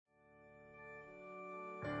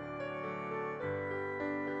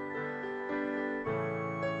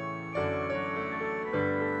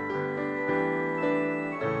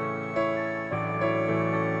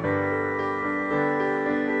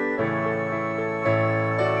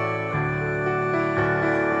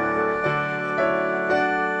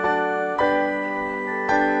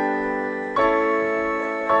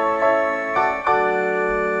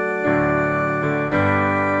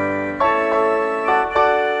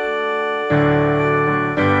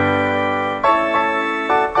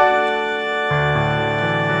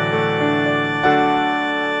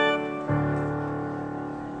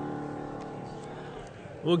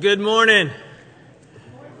Good morning.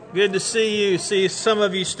 Good to see you. See some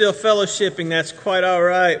of you still fellowshipping. That's quite all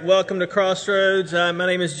right. Welcome to Crossroads. My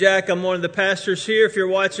name is Jack. I'm one of the pastors here. If you're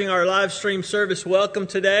watching our live stream service, welcome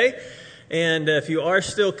today. And if you are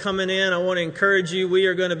still coming in, I want to encourage you. We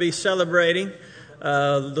are going to be celebrating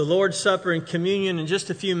the Lord's Supper and Communion in just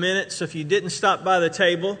a few minutes. So if you didn't stop by the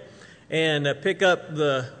table and pick up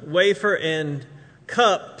the wafer and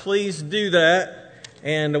cup, please do that.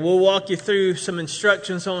 And we'll walk you through some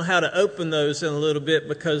instructions on how to open those in a little bit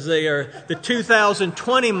because they are the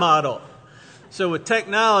 2020 model. So with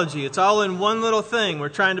technology, it's all in one little thing. We're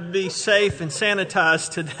trying to be safe and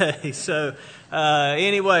sanitized today. So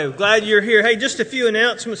anyway, glad you're here. Hey, just a few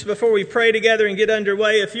announcements before we pray together and get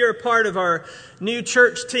underway. If you're a part of our new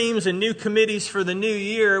church teams and new committees for the new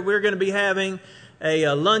year, we're going to be having a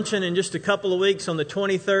luncheon in just a couple of weeks on the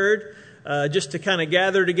 23rd. Just to kind of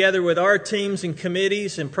gather together with our teams and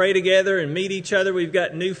committees and pray together and meet each other. We've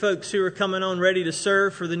got new folks who are coming on ready to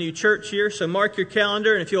serve for the new church year. So mark your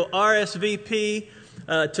calendar, and if you'll RSVP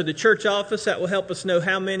to the church office, that will help us know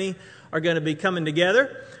how many are going to be coming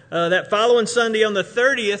together. That following Sunday on the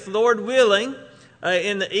 30th, Lord willing,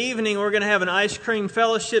 in the evening, we're going to have an ice cream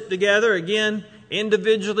fellowship together. Again,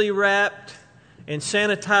 individually wrapped and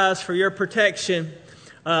sanitized for your protection.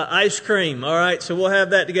 Ice cream. All right, so we'll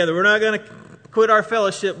have that together. We're not going to quit our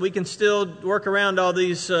fellowship. We can still work around all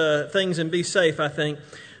these things and be safe, I think.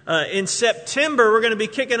 In September, we're going to be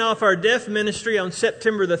kicking off our deaf ministry on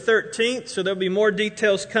September the 13th, so there'll be more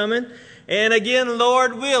details coming. And again,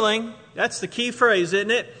 Lord willing, that's the key phrase,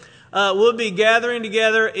 isn't it? We'll be gathering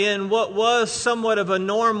together in what was somewhat of a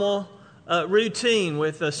normal routine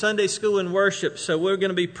with Sunday school and worship. So we're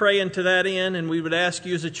going to be praying to that end, and we would ask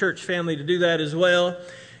you as a church family to do that as well.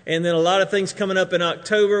 And then a lot of things coming up in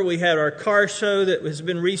October. We had our car show that has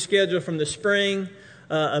been rescheduled from the spring,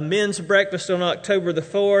 a men's breakfast on October the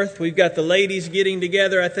 4th. We've got the ladies getting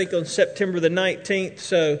together, I think, on September the 19th.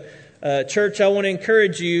 So church, I want to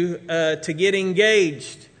encourage you to get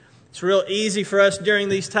engaged. It's real easy for us during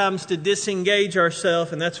these times to disengage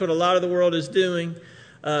ourselves, and that's what a lot of the world is doing.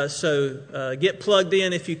 So get plugged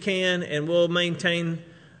in if you can, and we'll maintain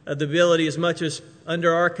the ability as much as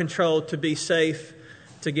under our control to be safe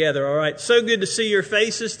together. All right. So good to see your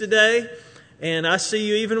faces today, and I see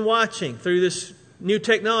you even watching through this new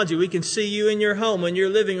technology. We can see you in your home, in your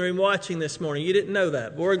living room watching this morning. You didn't know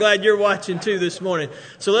that, but we're glad you're watching too this morning.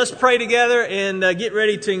 So let's pray together and get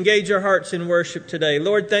ready to engage our hearts in worship today.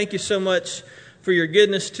 Lord, thank you so much for your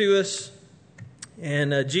goodness to us.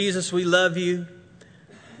 And Jesus, we love you.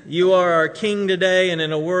 You are our King today, and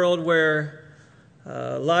in a world where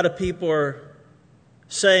a lot of people are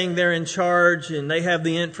saying they're in charge and they have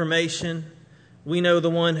the information, we know the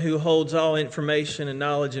one who holds all information and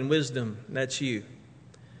knowledge and wisdom, and that's you.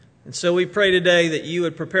 And so we pray today that you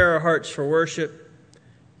would prepare our hearts for worship.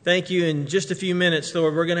 Thank you. In just a few minutes,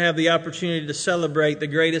 Lord, we're going to have the opportunity to celebrate the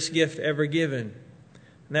greatest gift ever given,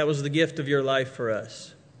 and that was the gift of your life for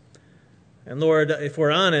us. And Lord, if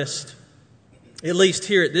we're honest, at least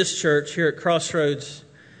here at this church, here at Crossroads,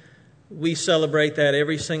 we celebrate that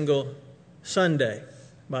every single Sunday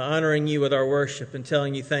by honoring you with our worship and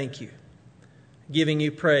telling you thank you, giving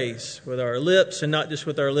you praise with our lips, and not just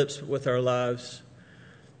with our lips, but with our lives.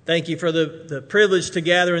 Thank you for the privilege to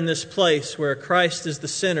gather in this place where Christ is the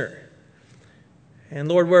center. And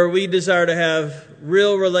Lord, where we desire to have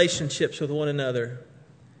real relationships with one another.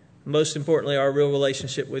 Most importantly, our real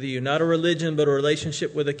relationship with you. Not a religion, but a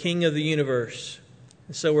relationship with the King of the universe.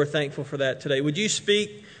 And so we're thankful for that today. Would you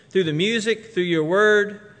speak through the music, through your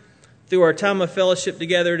word, through our time of fellowship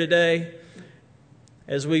together today,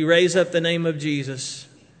 as we raise up the name of Jesus,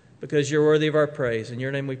 because you're worthy of our praise. In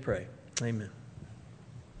your name we pray. Amen.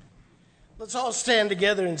 Let's all stand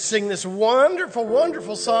together and sing this wonderful,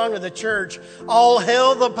 wonderful song of the church. All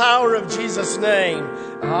hail the power of Jesus' name.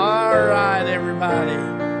 All right,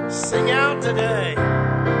 everybody. Sing out today.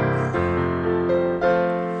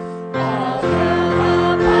 All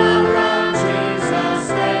hail the power of Jesus'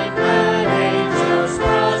 name. Let angels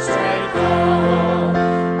prostrate fall.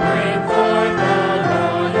 Bring forth the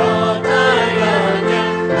royal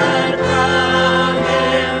diadem and crown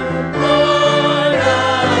him Lord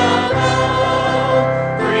of all.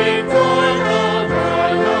 Bring forth the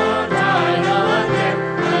royal diadem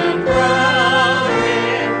and crown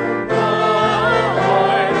him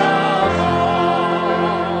Lord of all.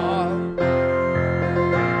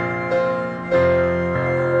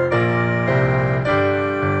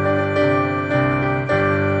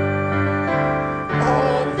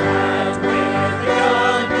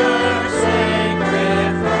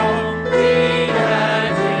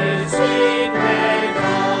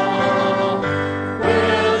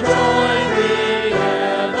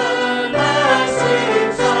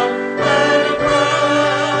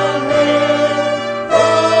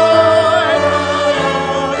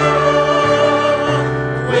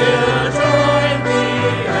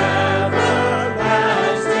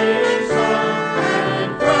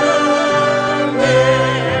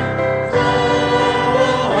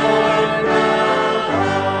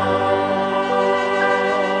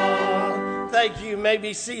 may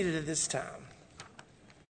be seated at this time.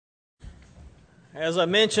 As I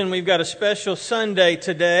mentioned, we've got a special Sunday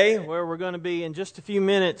today where we're going to be in just a few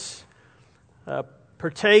minutes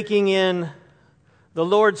partaking in the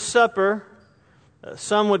Lord's Supper.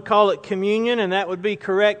 Some would call it communion, and that would be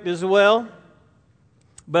correct as well.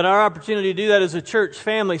 But our opportunity to do that as a church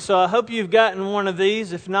family. So I hope you've gotten one of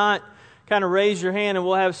these. If not, kind of raise your hand and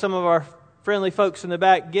we'll have some of our friendly folks in the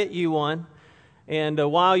back get you one. And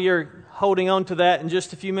while you're holding on to that, in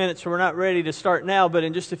just a few minutes, we're not ready to start now, but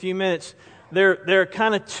in just a few minutes, there are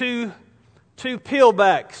kind of two peel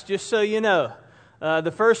backs, just so you know.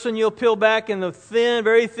 The first one you'll peel back in the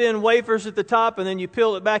very thin wafers at the top, and then you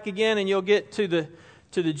peel it back again, and you'll get to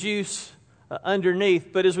the juice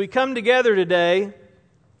underneath. But as we come together today,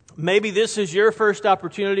 maybe this is your first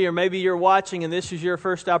opportunity, or maybe you're watching and this is your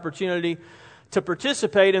first opportunity to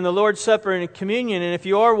participate in the Lord's Supper and communion. And if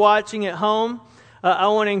you are watching at home, I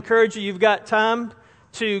want to encourage you, you've got time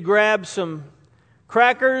to grab some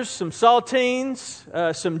crackers, some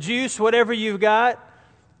saltines, some juice, whatever you've got.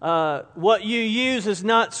 What you use is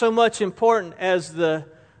not so much important as the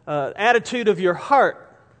attitude of your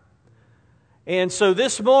heart. And so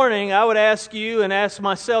this morning, I would ask you and ask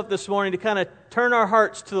myself this morning to kind of turn our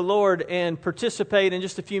hearts to the Lord and participate in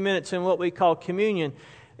just a few minutes in what we call communion.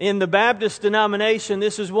 In the Baptist denomination,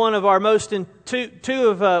 this is one of our one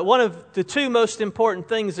of the two most important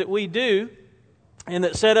things that we do, and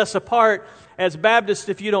that set us apart as Baptists.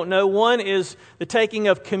 If you don't know, one is the taking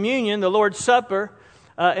of communion, the Lord's Supper,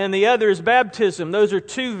 and the other is baptism. Those are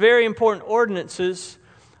two very important ordinances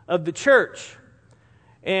of the church.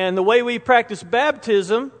 And the way we practice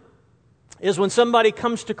baptism is when somebody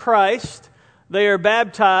comes to Christ, they are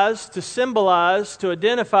baptized to symbolize, to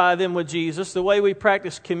identify them with Jesus. The way we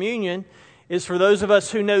practice communion is for those of us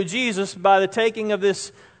who know Jesus, by the taking of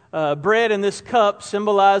this bread and this cup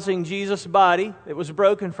symbolizing Jesus' body that was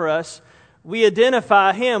broken for us, we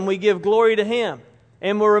identify Him, we give glory to Him,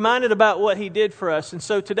 and we're reminded about what He did for us. And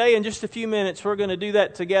so today, in just a few minutes, we're going to do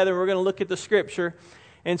that together. We're going to look at the Scripture.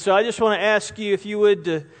 And so I just want to ask you, if you would,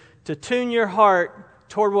 to tune your heart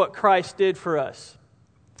toward what Christ did for us.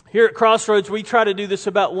 Here at Crossroads, we try to do this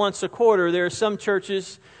about once a quarter. There are some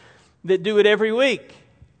churches that do it every week.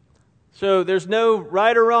 So there's no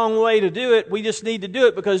right or wrong way to do it. We just need to do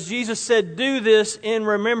it because Jesus said, "Do this in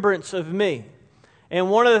remembrance of me."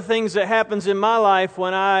 And one of the things that happens in my life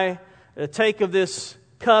when I take of this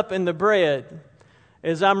cup and the bread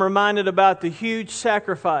is I'm reminded about the huge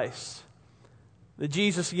sacrifice that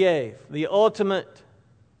Jesus gave, the ultimate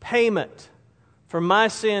payment for my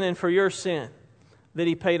sin and for your sin that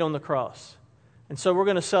He paid on the cross. And so we're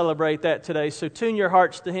going to celebrate that today. So tune your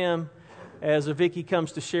hearts to Him as Vicky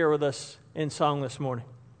comes to share with us in song this morning.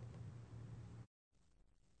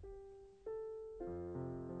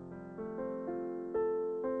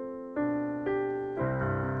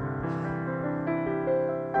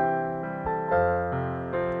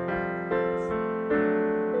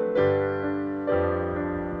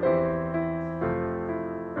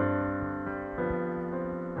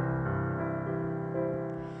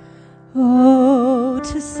 Oh,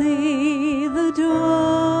 to see the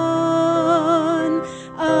dawn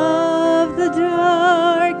of the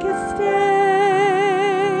darkest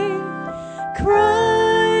day,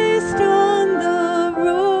 Christ on the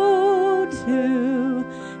road to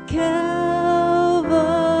Calvary,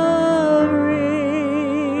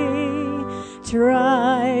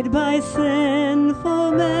 tried by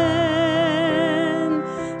sinful men,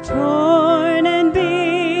 torn and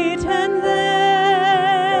beaten there,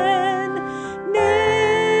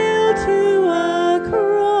 to a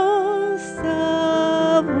cross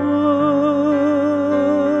of wood.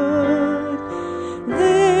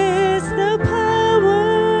 This the power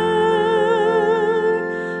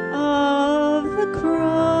of the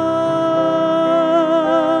cross.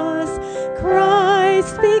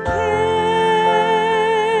 Christ became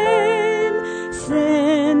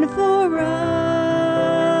sin for us,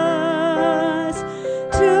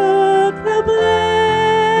 took the blame,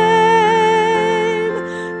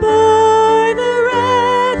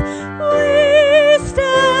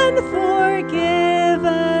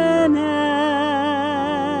 forgiven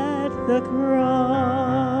at the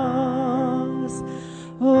cross.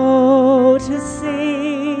 Oh, to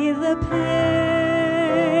see the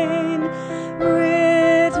pain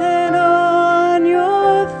written on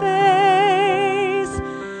your face,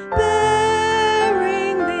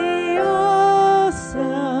 bearing the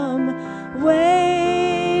awesome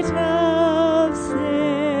weight of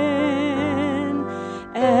sin,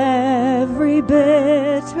 every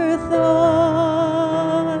bitter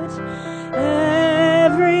thought,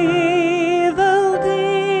 every evil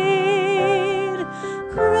deed,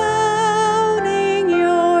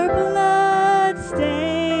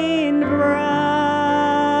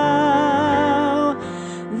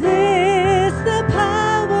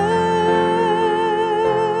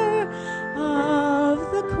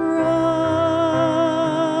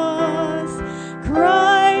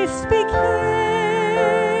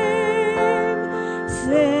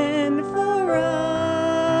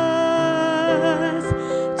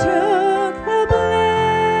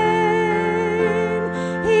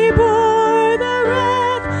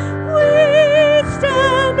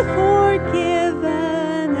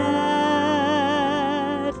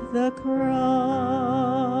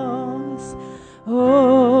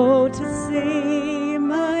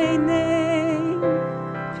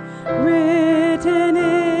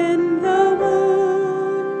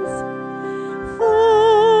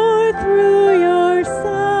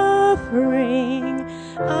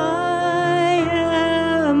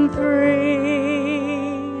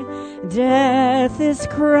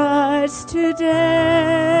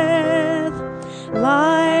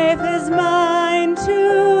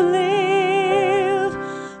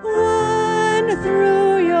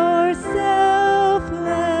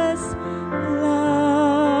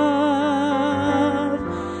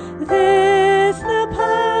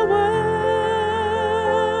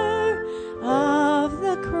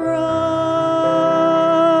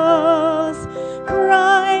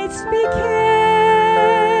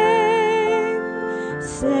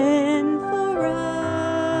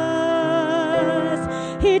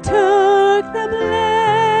 He took the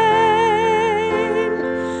blame,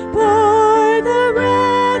 bore the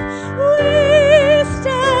wrath, we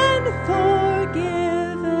stand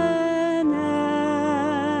forgiven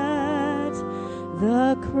at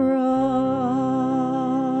the cross.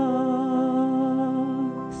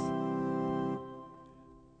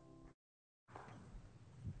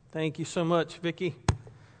 Thank you so much, Vicki.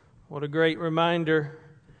 What a great reminder.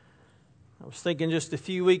 I was thinking just a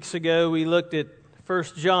few weeks ago, we looked at 1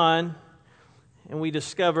 John, and we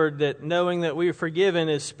discovered that knowing that we are forgiven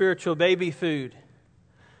is spiritual baby food.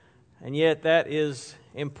 And yet that is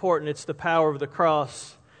important. It's the power of the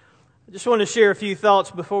cross. I just want to share a few thoughts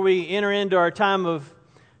before we enter into our time of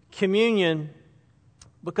communion,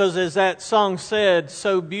 because as that song said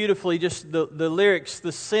so beautifully, just the lyrics,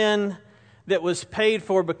 the sin that was paid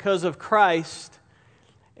for because of Christ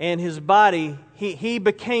and His body, He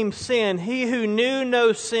became sin. He who knew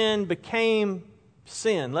no sin became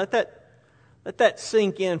sin. Let that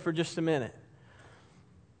sink in for just a minute.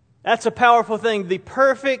 That's a powerful thing. The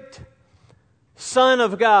perfect Son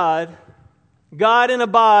of God, God in a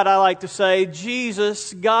bod, I like to say,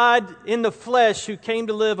 Jesus, God in the flesh who came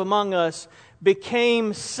to live among us,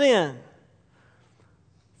 became sin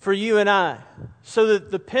for you and I, so that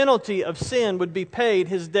the penalty of sin would be paid,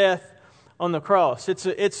 His death on the cross. It's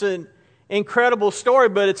an incredible story,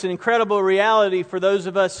 but it's an incredible reality for those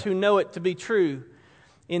of us who know it to be true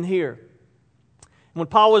in here. When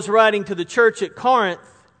Paul was writing to the church at Corinth,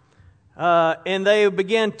 and they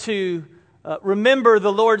began to remember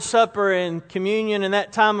the Lord's Supper and communion and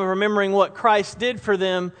that time of remembering what Christ did for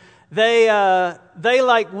them, they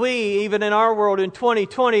like we, even in our world in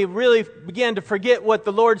 2020, really began to forget what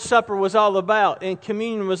the Lord's Supper was all about and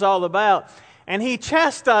communion was all about. And he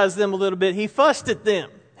chastised them a little bit. He fussed at them.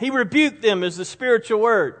 He rebuked them, is the spiritual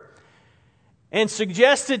word, and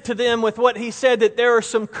suggested to them with what he said that there are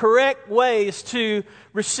some correct ways to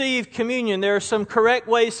receive communion. There are some correct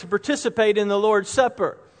ways to participate in the Lord's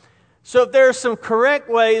Supper. So if there are some correct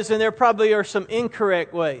ways, then there probably are some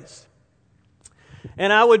incorrect ways.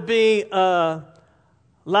 And I would be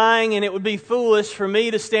lying, and it would be foolish for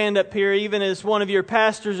me to stand up here, even as one of your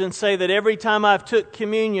pastors, and say that every time I've took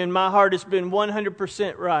communion, my heart has been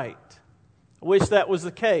 100% right. I wish that was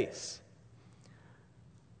the case.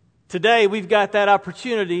 Today, we've got that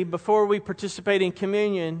opportunity before we participate in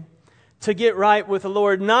communion to get right with the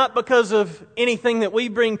Lord, not because of anything that we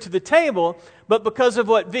bring to the table, but because of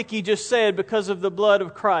what Vicki just said, because of the blood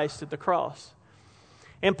of Christ at the cross.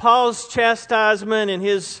 And Paul's chastisement and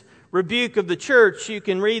his rebuke of the church, you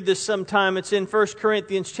can read this sometime. It's in 1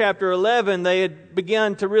 Corinthians chapter 11. They had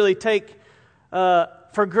begun to really take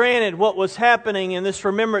for granted what was happening in this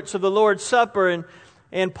remembrance of the Lord's Supper.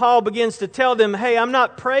 And Paul begins to tell them, hey, I'm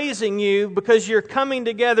not praising you because you're coming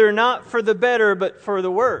together not for the better, but for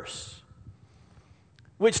the worse.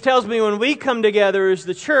 Which tells me when we come together as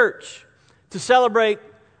the church to celebrate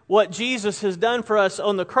what Jesus has done for us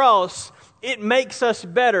on the cross, it makes us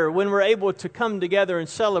better when we're able to come together and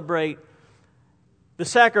celebrate the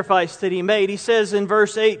sacrifice that He made. He says in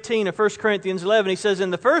verse 18 of 1 Corinthians 11, he says, in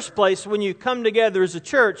the first place, when you come together as a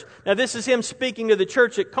church, now this is him speaking to the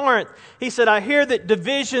church at Corinth, he said, I hear that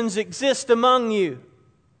divisions exist among you.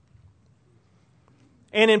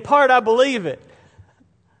 And in part, I believe it.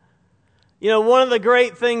 You know, one of the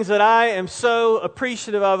great things that I am so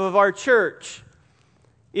appreciative of our church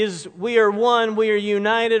is we are one, we are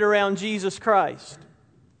united around Jesus Christ.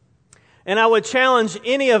 And I would challenge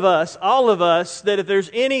any of us, all of us, that if there's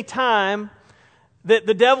any time that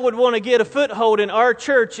the devil would want to get a foothold in our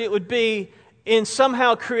church, it would be in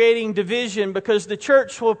somehow creating division, because the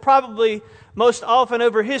church will probably most often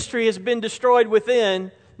over history has been destroyed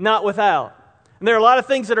within, not without. And there are a lot of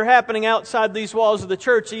things that are happening outside these walls of the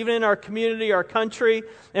church, even in our community, our country,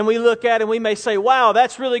 and we look at it and we may say, wow,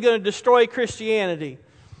 that's really going to destroy Christianity.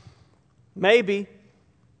 Maybe.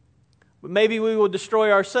 But maybe we will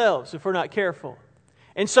destroy ourselves if we're not careful.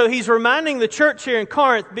 And so he's reminding the church here in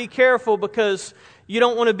Corinth, be careful, because you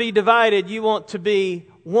don't want to be divided. You want to be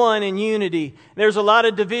one in unity. There's a lot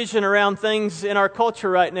of division around things in our culture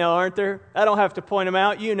right now, aren't there? I don't have to point them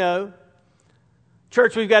out. You know.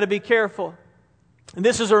 Church, we've got to be careful. And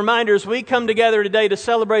this is a reminder as we come together today to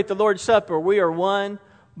celebrate the Lord's Supper. We are one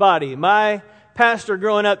body. My pastor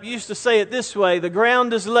growing up used to say it this way: the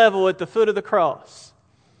ground is level at the foot of the cross.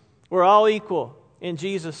 We're all equal in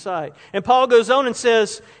Jesus' sight. And Paul goes on and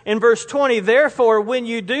says in verse 20, therefore, when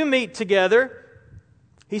you do meet together,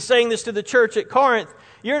 he's saying this to the church at Corinth,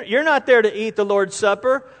 You're not there to eat the Lord's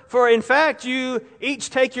Supper. For in fact, you each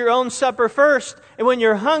take your own supper first, and when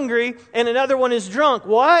you're hungry and another one is drunk.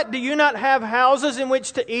 What? Do you not have houses in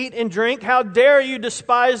which to eat and drink? How dare you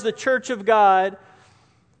despise the church of God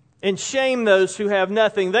and shame those who have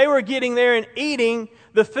nothing? They were getting there and eating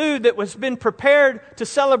the food that was been prepared to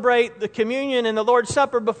celebrate the communion and the Lord's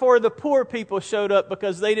Supper before the poor people showed up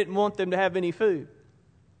because they didn't want them to have any food.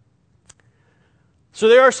 So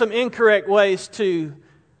there are some incorrect ways to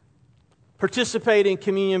participate in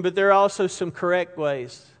communion, but there are also some correct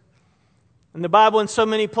ways. And the Bible in so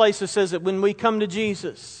many places says that when we come to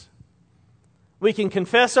Jesus, we can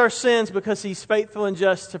confess our sins because He's faithful and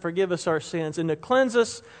just to forgive us our sins and to cleanse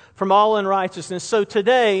us from all unrighteousness. So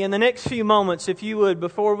today, in the next few moments, if you would,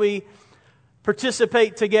 before we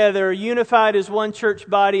participate together, unified as one church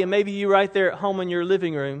body, and maybe you right there at home in your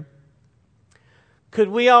living room, could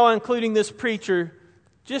we all, including this preacher,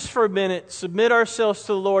 just for a minute, submit ourselves to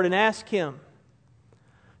the Lord and ask Him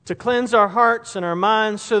to cleanse our hearts and our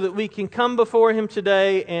minds so that we can come before Him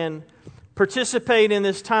today and participate in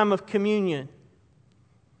this time of communion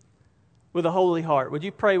with a holy heart. Would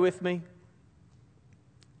you pray with me?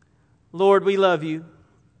 Lord, we love You.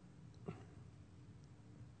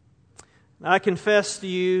 I confess to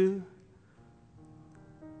You,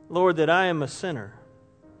 Lord, that I am a sinner.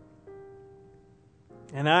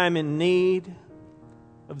 And I am in need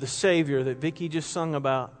of the Savior that Vicki just sung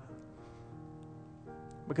about.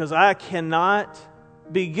 Because I cannot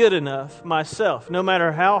be good enough myself, no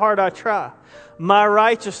matter how hard I try. My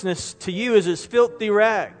righteousness to You is as filthy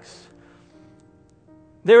rags.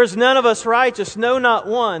 There is none of us righteous, no, not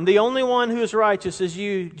one. The only one who is righteous is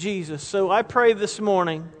You, Jesus. So I pray this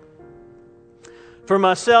morning for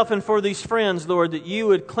myself and for these friends, Lord, that You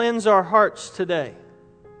would cleanse our hearts today.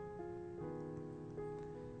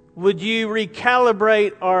 Would You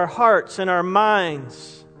recalibrate our hearts and our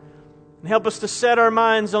minds and help us to set our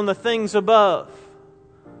minds on the things above,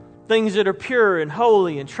 things that are pure and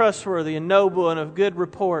holy and trustworthy and noble and of good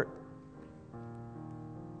report.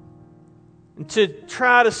 And to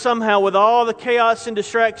try to somehow, with all the chaos and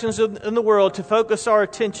distractions in the world, to focus our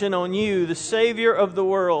attention on You, the Savior of the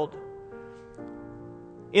world.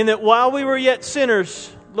 In that while we were yet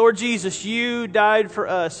sinners, Lord Jesus, You died for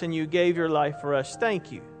us and You gave Your life for us.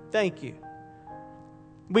 Thank You. Thank You.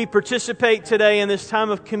 We participate today in this time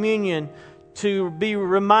of communion to be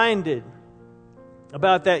reminded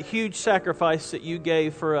about that huge sacrifice that You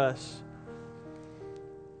gave for us.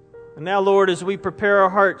 And now, Lord, as we prepare our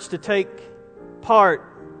hearts to take part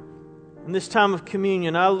in this time of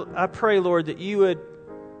communion, I pray, Lord, that You would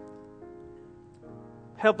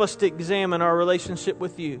help us to examine our relationship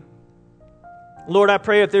with You. Lord, I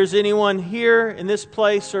pray if there's anyone here in this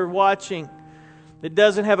place or watching that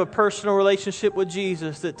doesn't have a personal relationship with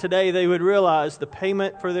Jesus, that today they would realize the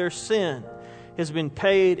payment for their sin has been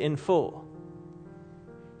paid in full.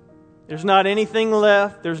 There's not anything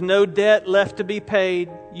left. There's no debt left to be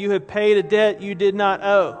paid. You have paid a debt You did not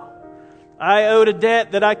owe. I owed a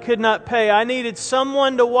debt that I could not pay. I needed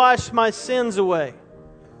someone to wash my sins away.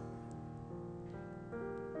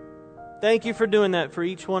 Thank You for doing that for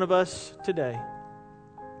each one of us today.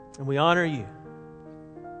 And we honor You.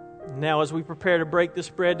 Now, as we prepare to break this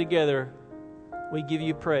bread together, we give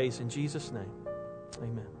You praise in Jesus' name.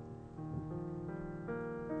 Amen.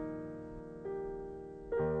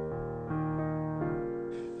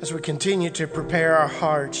 As we continue to prepare our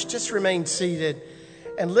hearts, just remain seated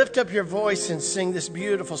and lift up your voice and sing this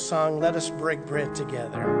beautiful song, Let Us Break Bread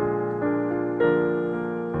Together.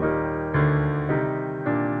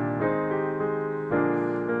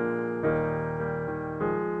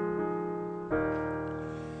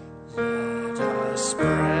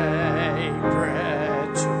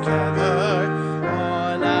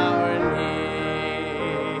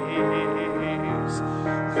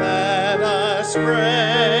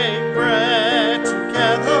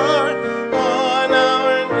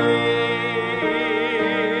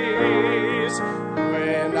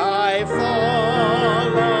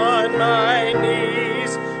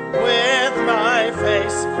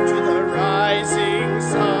 rising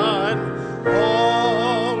sun.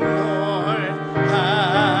 Oh Lord,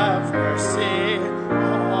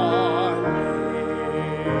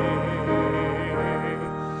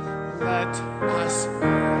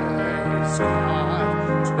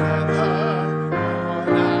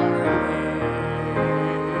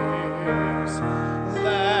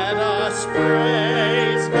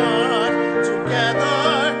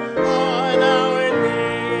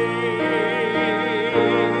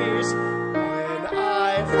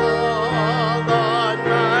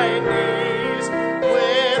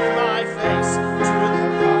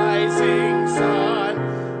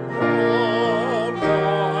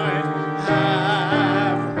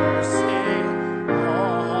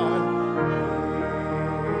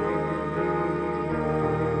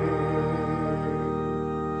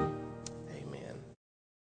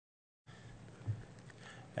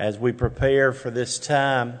 As we prepare for this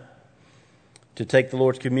time to take the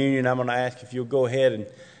Lord's communion, I'm going to ask if you'll go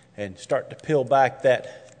ahead and start to peel back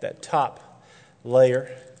that top layer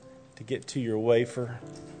to get to your wafer.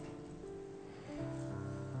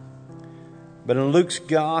 But in Luke's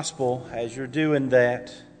gospel, as you're doing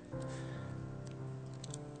that,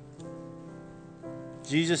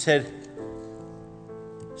 Jesus had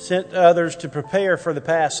sent others to prepare for the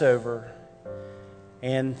Passover.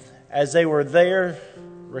 And as they were there,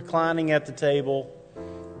 reclining at the table,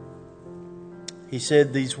 he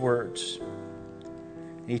said these words.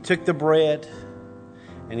 He took the bread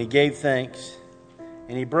and he gave thanks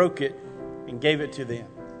and he broke it and gave it to them,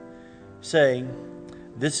 saying,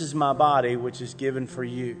 "This is my body which is given for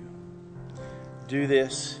you. Do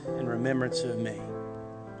this in remembrance of me."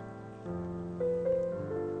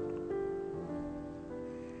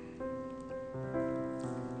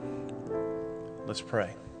 Let's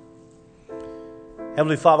pray.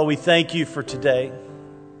 Heavenly Father, we thank you for today.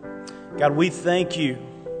 God, we thank you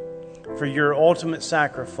for your ultimate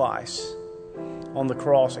sacrifice on the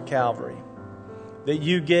cross at Calvary, that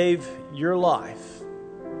you gave your life.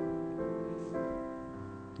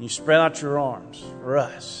 You spread out your arms for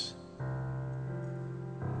us,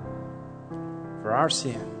 for our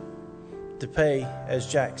sin, to pay, as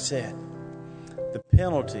Jack said, the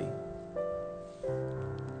penalty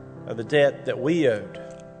of the debt that we owed.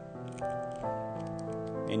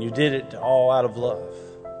 And you did it all out of love.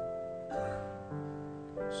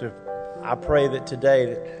 So I pray that today,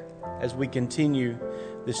 that as we continue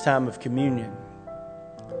this time of communion,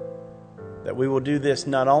 that we will do this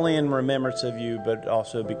not only in remembrance of you, but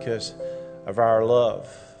also because of our love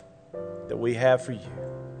that we have for you.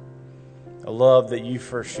 A love that you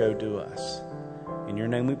first showed to us. In your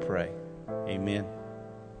name we pray. Amen.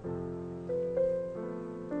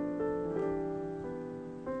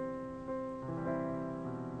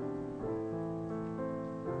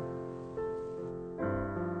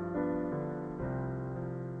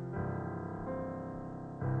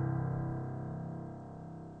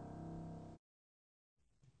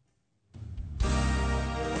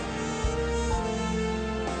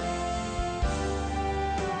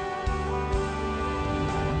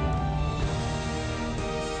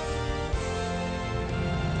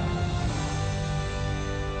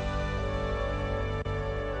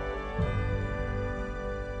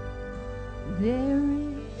 There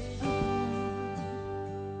is a blood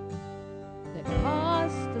that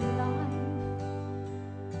cost a life,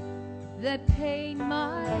 that paid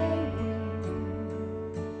my way,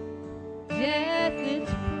 death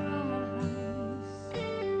its price.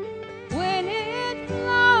 When it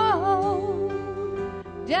flowed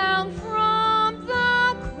down from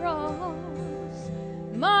the cross,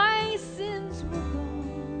 my sins were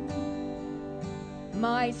gone,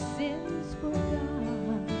 my sins were gone.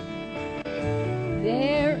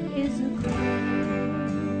 There is a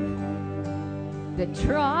grave that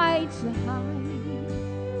tried to hide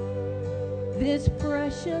this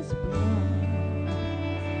precious blood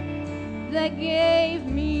that gave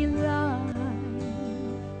me life.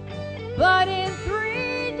 But in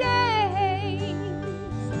 3 days,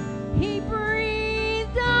 he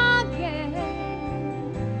breathed again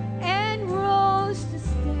and rose to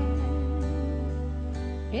stand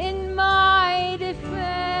in my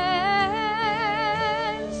defense.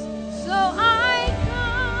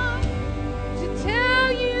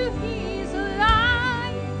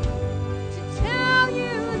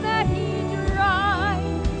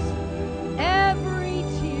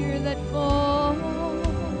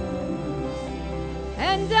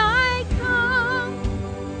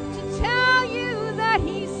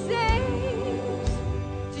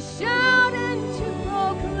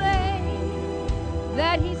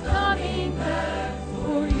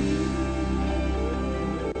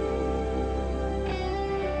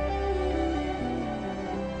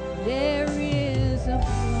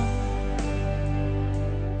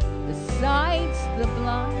 The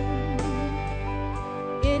blind,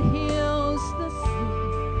 it heals the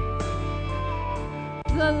sick,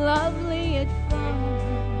 the lovely it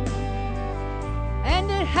finds,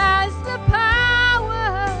 and it has the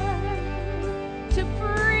power to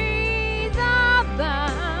free the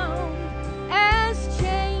bound as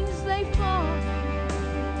chains they fall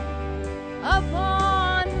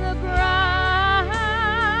upon the ground.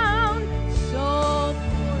 So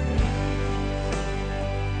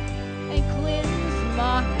and cleanse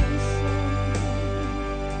my soul,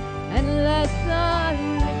 and let the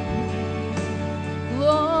light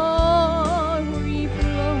glow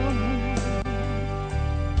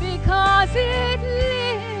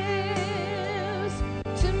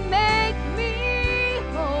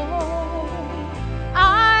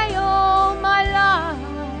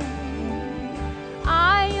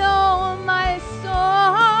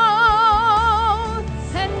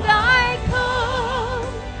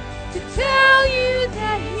tell you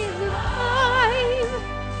that He's alive,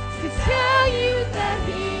 to tell you that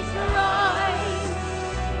He's right.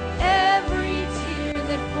 Every tear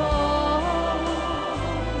that falls,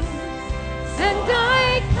 and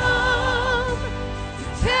I come to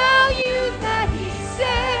tell you that He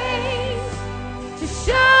saves, to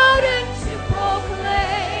shout and to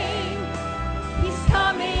proclaim He's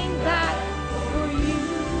coming back for you.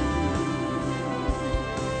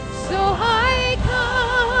 So I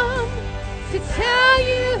come to tell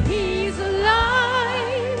you He's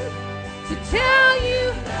alive, to tell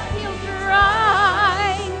you He'll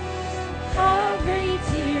dry every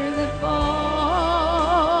tear that falls.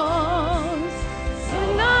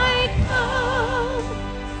 And I come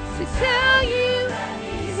to tell you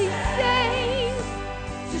He saves,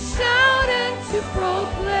 to shout and to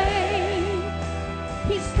proclaim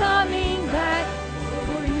He's coming back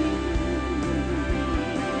for you.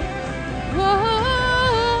 Whoa.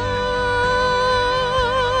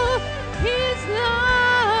 His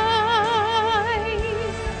life,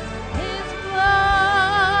 His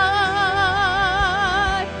blood,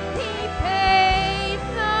 He paid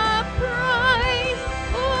the price.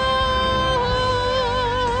 Oh,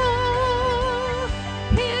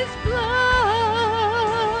 His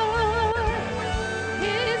blood,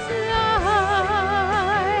 His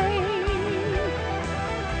life,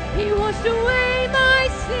 He washed away my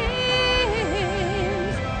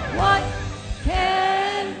sins. What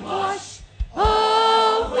can wash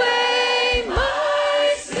away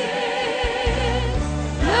my sins?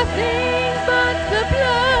 Nothing but the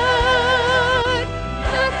blood,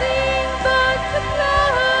 nothing but the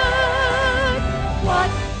blood.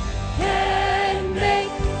 What can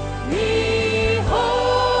make me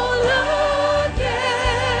whole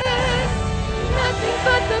again? Nothing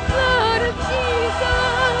but the blood of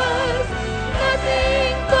Jesus,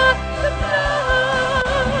 nothing but the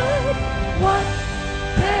blood. What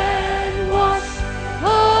can wash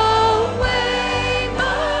away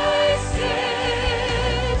my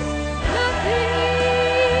sins? Nothing,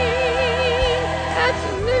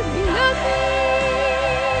 absolutely nothing.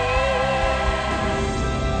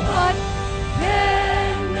 What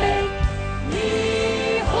can make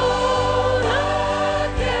me whole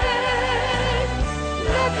again?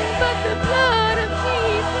 Nothing but the blood of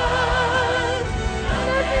Jesus,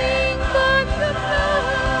 nothing but the blood.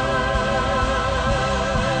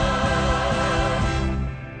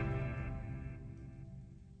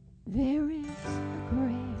 There is a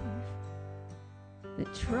grave that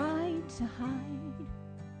tried to hide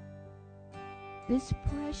this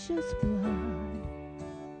precious blood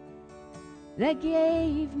that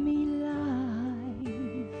gave me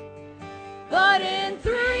life. But in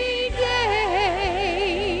 3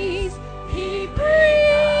 days, He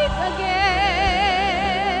breathed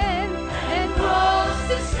again and rose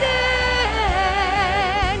to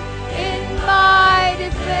stand in my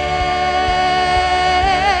defense.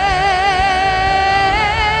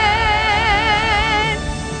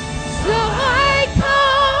 So I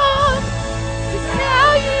come to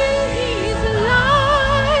tell you He's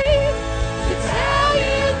alive, to tell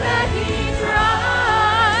you that He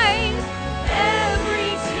dries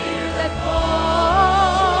every tear that falls.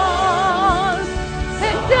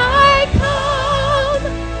 And I come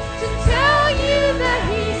to tell you that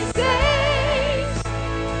He saves,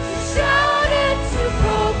 to shout and to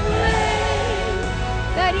proclaim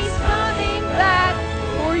that He's coming back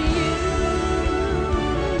for you.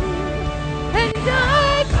 And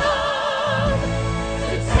I come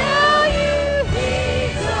to tell you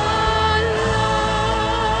He's alive.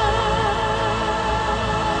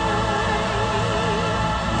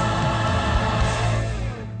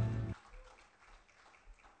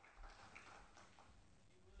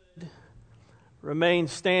 Remain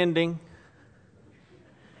standing.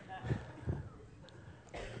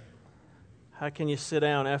 How can you sit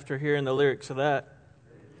down after hearing the lyrics of that?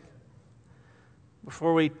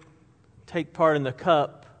 Before we take part in the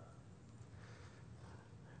cup,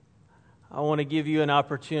 I want to give you an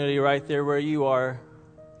opportunity right there where you are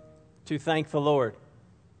to thank the Lord.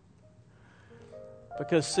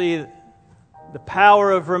 Because, see, the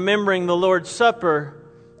power of remembering the Lord's Supper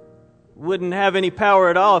wouldn't have any power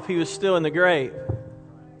at all if He was still in the grave.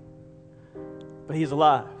 But He's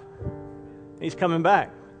alive. He's coming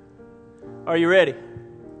back. Are you ready?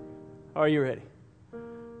 Are you ready?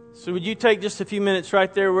 So would you take just a few minutes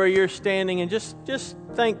right there where you're standing and just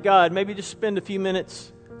thank God. Maybe just spend a few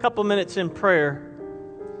minutes, a couple minutes in prayer.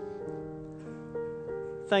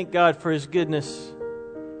 Thank God for His goodness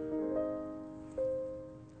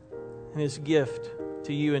and His gift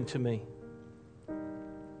to you and to me.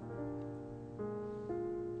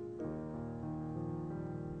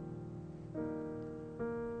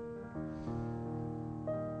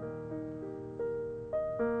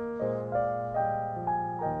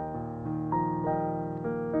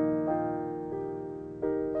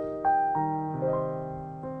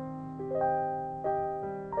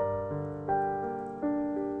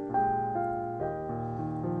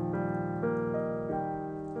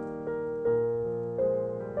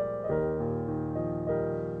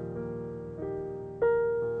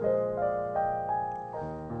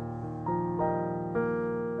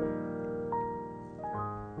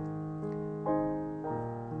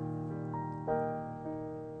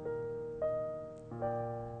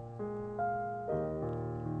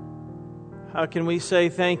 How can we say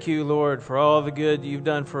thank you, Lord, for all the good you've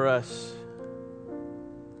done for us?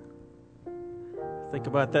 Think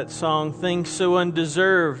about that song, things so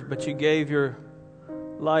undeserved, but you gave your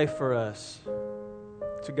life for us.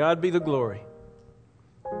 To God be the glory.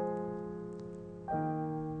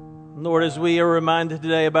 Lord, as we are reminded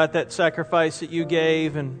today about that sacrifice that you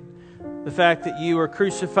gave and the fact that you were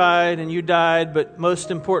crucified and you died, but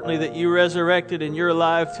most importantly that you resurrected and you're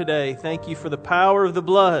alive today, thank you for the power of the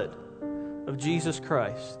blood of Jesus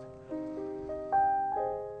Christ.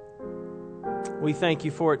 We thank you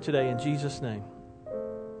for it today in Jesus' name.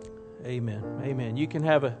 Amen. Amen. You can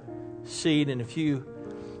have a seat, and if you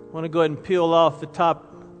want to go ahead and peel off the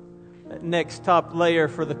top, that next top layer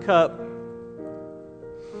for the cup.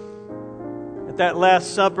 At that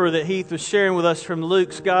Last Supper that Heath was sharing with us from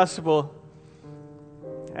Luke's Gospel,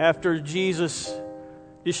 after Jesus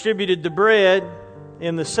distributed the bread,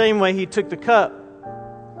 in the same way he took the cup.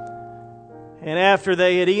 And after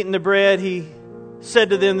they had eaten the bread, he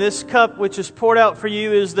said to them, "This cup which is poured out for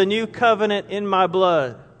you is the new covenant in my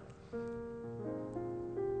blood.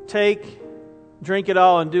 Take, drink it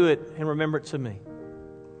all, and do it in remembrance of me."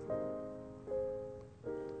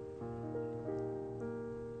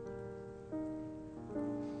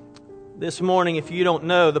 This morning, if you don't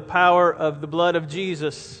know the power of the blood of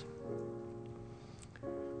Jesus,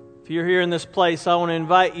 if you're here in this place, I want to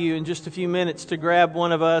invite you in just a few minutes to grab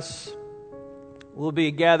one of us. We'll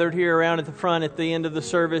be gathered here around at the front at the end of the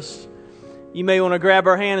service. You may want to grab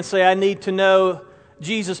our hand and say, "I need to know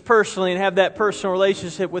Jesus personally," and have that personal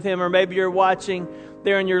relationship with Him. Or maybe you're watching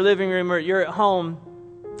there in your living room or you're at home.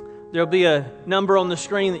 There'll be a number on the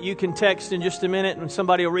screen that you can text in just a minute, and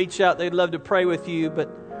somebody will reach out. They'd love to pray with you. But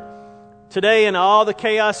today, in all the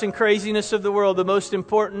chaos and craziness of the world, the most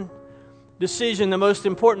important decision, the most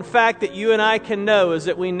important fact that you and I can know is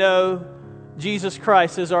that we know Jesus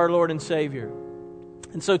Christ as our Lord and Savior.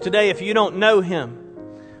 And so today, if you don't know Him,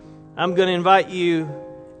 I'm going to invite you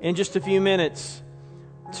in just a few minutes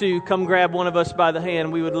to come grab one of us by the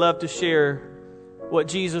hand. We would love to share what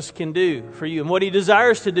Jesus can do for you and what He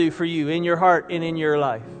desires to do for you in your heart and in your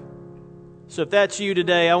life. So if that's you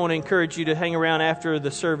today, I want to encourage you to hang around after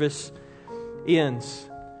the service ends,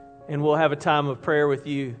 and we'll have a time of prayer with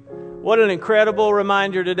you. What an incredible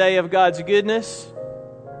reminder today of God's goodness.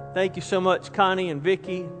 Thank you so much, Connie and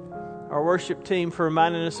Vicky, our worship team, for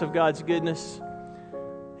reminding us of God's goodness.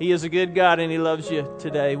 He is a good God, and He loves you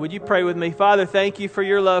today. Would you pray with me? Father, thank you for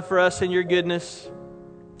your love for us and your goodness.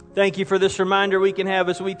 Thank you for this reminder we can have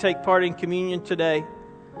as we take part in communion today,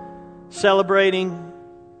 celebrating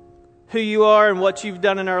who you are and what you've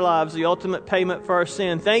done in our lives, the ultimate payment for our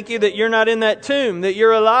sin. Thank you that you're not in that tomb, that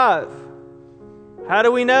you're alive. How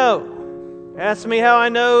do we know? Ask me how I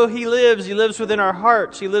know He lives. He lives within our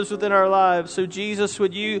hearts. He lives within our lives. So Jesus,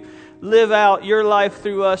 would you live out your life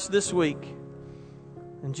through us this week?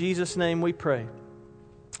 In Jesus' name we pray.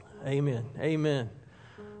 Amen. Amen.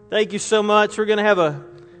 Thank you so much. We're going to have a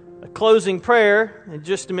closing prayer in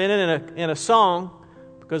just a minute and a song,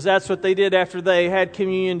 because that's what they did after they had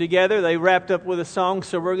communion together. They wrapped up with a song,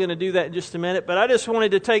 so we're going to do that in just a minute. But I just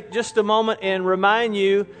wanted to take just a moment and remind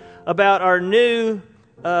you about our new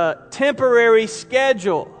temporary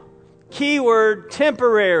schedule. Keyword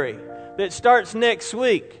temporary, that starts next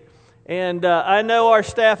week. And I know our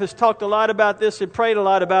staff has talked a lot about this and prayed a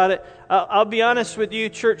lot about it. I'll be honest with you,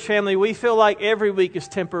 church family, we feel like every week is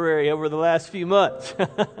temporary over the last few months.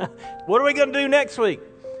 What are we going to do next week?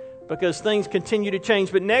 Because things continue to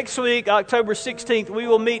change. But next week, October 16th, we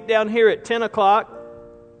will meet down here at 10 o'clock.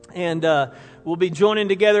 And we'll be joining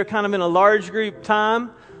together kind of in a large group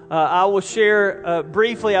time. I will share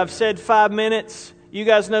briefly. I've said 5 minutes. You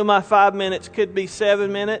guys know my 5 minutes could be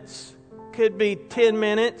 7 minutes, could be 10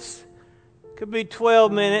 minutes, could be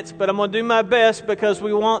 12 minutes. But I'm going to do my best, because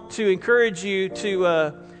we want to encourage you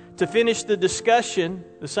to finish the discussion,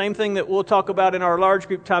 the same thing that we'll talk about in our large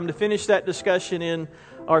group time, to finish that discussion in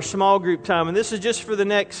our small group time. And this is just for the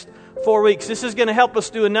next 4 weeks. This is going to help us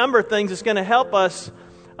do a number of things. It's going to help us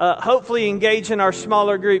hopefully engage in our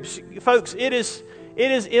smaller groups. Folks, it is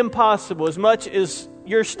impossible, as much as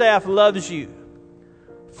your staff loves you,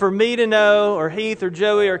 for me to know, or Heath or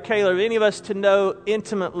Joey or Kayla, any of us to know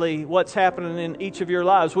intimately what's happening in each of your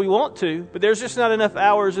lives. We want to, but there's just not enough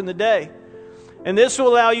hours in the day. And this will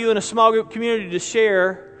allow you in a small group community to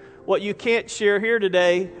share what you can't share here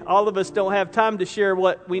today. All of us don't have time to share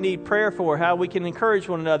what we need prayer for, how we can encourage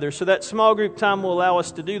one another. So that small group time will allow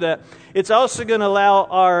us to do that. It's also going to allow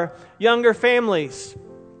our younger families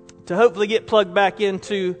to hopefully get plugged back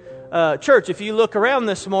into church. If you look around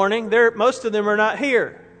this morning, most of them are not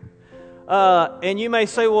here. And you may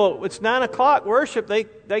say, well, it's 9 o'clock worship.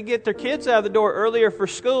 They get their kids out of the door earlier for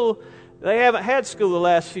school. They haven't had school the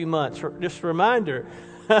last few months. Just a reminder.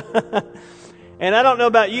 And I don't know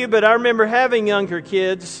about you, but I remember having younger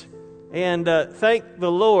kids. And thank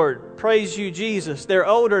the Lord. Praise you, Jesus. They're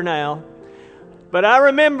older now. But I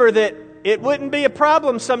remember that it wouldn't be a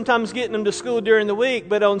problem sometimes getting them to school during the week,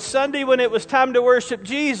 but on Sunday when it was time to worship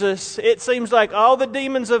Jesus, it seems like all the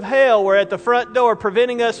demons of hell were at the front door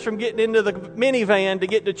preventing us from getting into the minivan to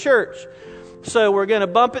get to church. So we're going to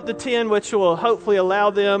bump it to 10, which will hopefully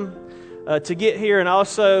allow them to get here, and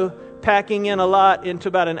also packing in a lot into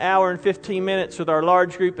about an hour and 15 minutes with our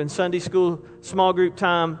large group and Sunday school small group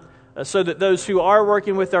time, so that those who are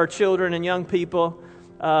working with our children and young people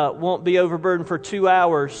won't be overburdened for 2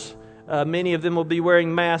 hours. Many of them will be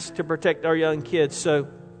wearing masks to protect our young kids. So,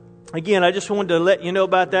 again, I just wanted to let you know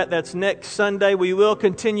about that. That's next Sunday. We will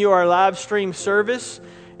continue our live stream service.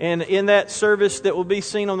 And in that service that will be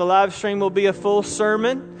seen on the live stream will be a full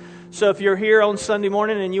sermon. So if you're here on Sunday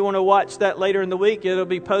morning and you want to watch that later in the week, it'll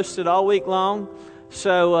be posted all week long.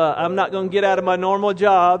 So I'm not going to get out of my normal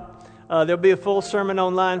job. There'll be a full sermon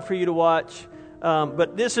online for you to watch.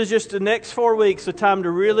 But this is just the next 4 weeks, the time to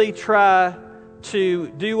really try to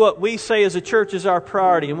do what we say as a church is our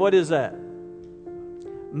priority. And what is that?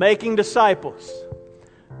 Making disciples.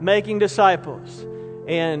 Making disciples.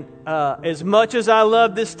 And as much as I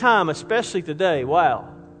love this time, especially today,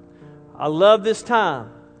 wow, I love this time.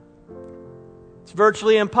 It's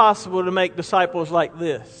virtually impossible to make disciples like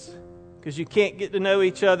this because you can't get to know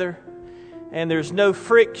each other and there's no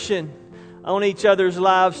friction on each other's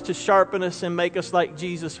lives to sharpen us and make us like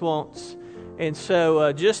Jesus wants. And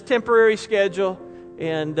so just temporary schedule.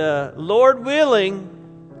 And Lord willing,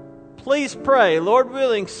 please pray, Lord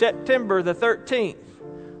willing, September the 13th,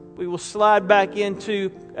 we will slide back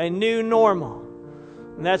into a new normal.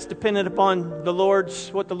 And that's dependent upon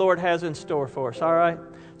what the Lord has in store for us, all right?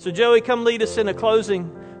 So Joey, come lead us in a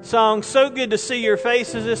closing song. So good to see your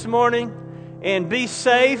faces this morning. And be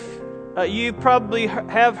safe. You probably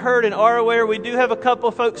have heard and are aware we do have a couple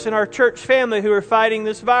of folks in our church family who are fighting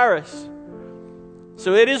this virus.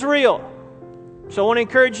 So it is real. So I want to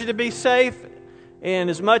encourage you to be safe. And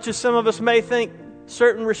as much as some of us may think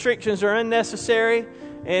certain restrictions are unnecessary,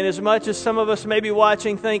 and as much as some of us may be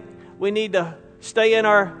watching think we need to stay in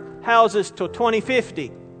our houses till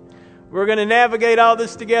 2050, we're going to navigate all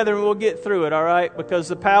this together and we'll get through it, all right? Because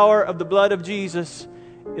the power of the blood of Jesus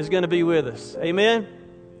is going to be with us. Amen?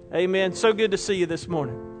 Amen. So good to see you this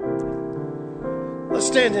morning. Let's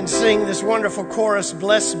stand and sing this wonderful chorus,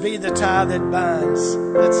 Blessed Be the Tie That Binds.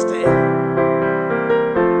 Let's stand.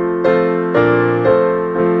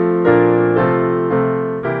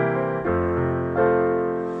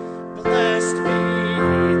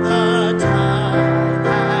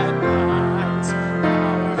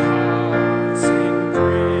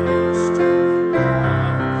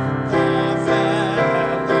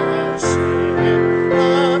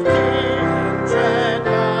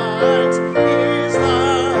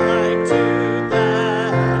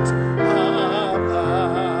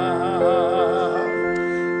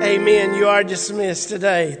 Amen. You are dismissed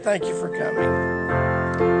today. Thank you for coming.